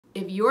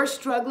If you're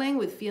struggling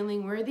with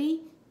feeling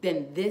worthy,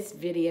 then this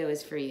video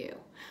is for you.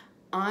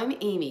 I'm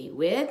Amy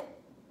with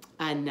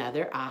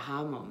another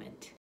aha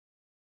moment.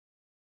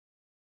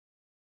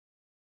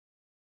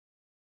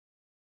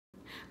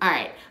 All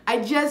right,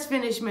 I just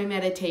finished my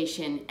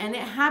meditation and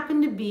it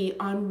happened to be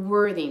on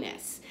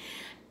worthiness.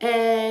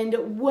 And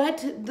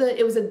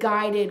it was a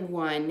guided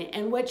one,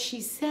 and what she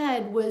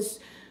said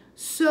was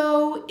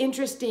so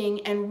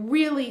interesting and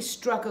really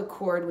struck a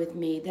chord with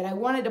me that I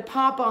wanted to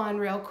pop on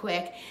real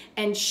quick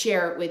and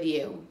share it with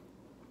you.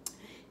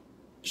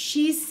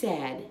 She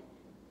said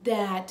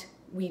that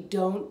we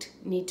don't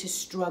need to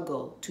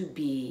struggle to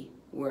be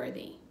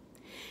worthy.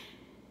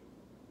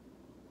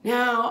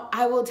 Now,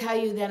 I will tell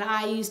you that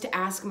I used to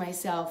ask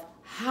myself,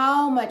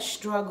 how much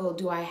struggle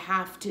do I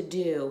have to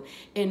do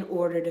in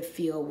order to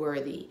feel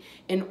worthy?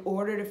 In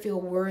order to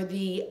feel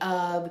worthy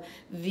of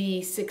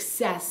the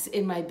success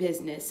in my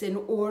business, in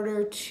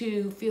order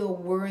to feel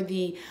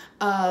worthy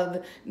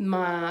of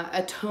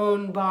a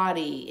toned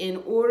body, in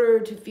order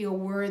to feel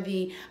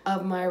worthy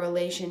of my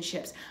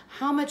relationships.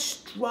 How much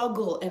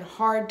struggle and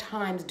hard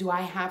times do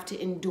I have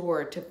to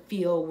endure to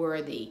feel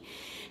worthy?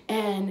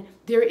 And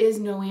there is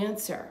no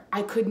answer.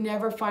 I could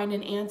never find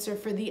an answer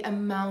for the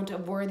amount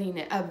of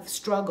worthiness, of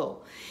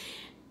struggle,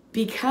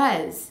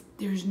 because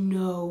there's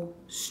no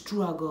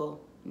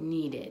struggle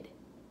needed.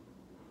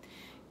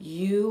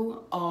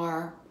 You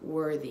are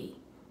worthy.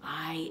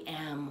 I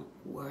am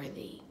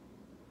worthy.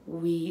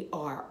 We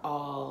are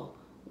all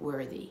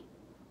worthy.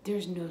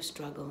 There's no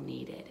struggle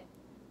needed.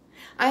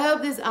 I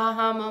hope this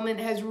aha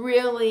moment has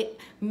really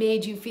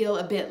made you feel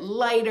a bit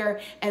lighter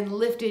and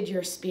lifted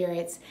your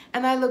spirits,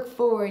 and I look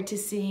forward to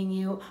seeing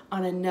you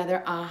on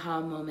another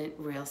aha moment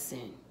real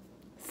soon.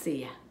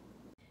 See ya.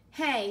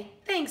 Hey,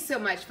 thanks so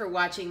much for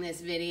watching this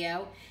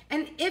video,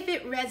 and if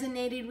it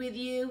resonated with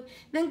you,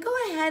 then go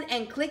ahead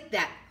and click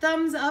that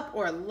thumbs up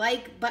or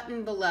like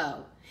button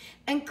below,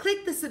 and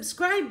click the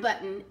subscribe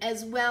button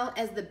as well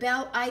as the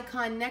bell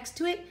icon next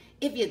to it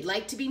if you'd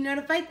like to be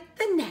notified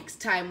the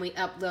next time we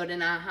upload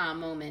an aha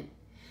moment.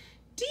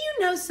 Do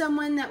you know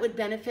someone that would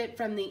benefit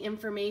from the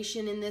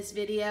information in this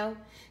video?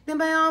 Then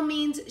by all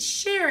means,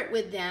 share it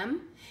with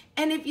them.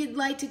 And if you'd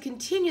like to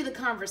continue the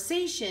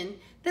conversation,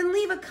 then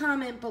leave a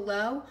comment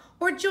below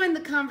or join the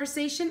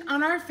conversation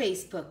on our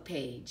Facebook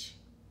page.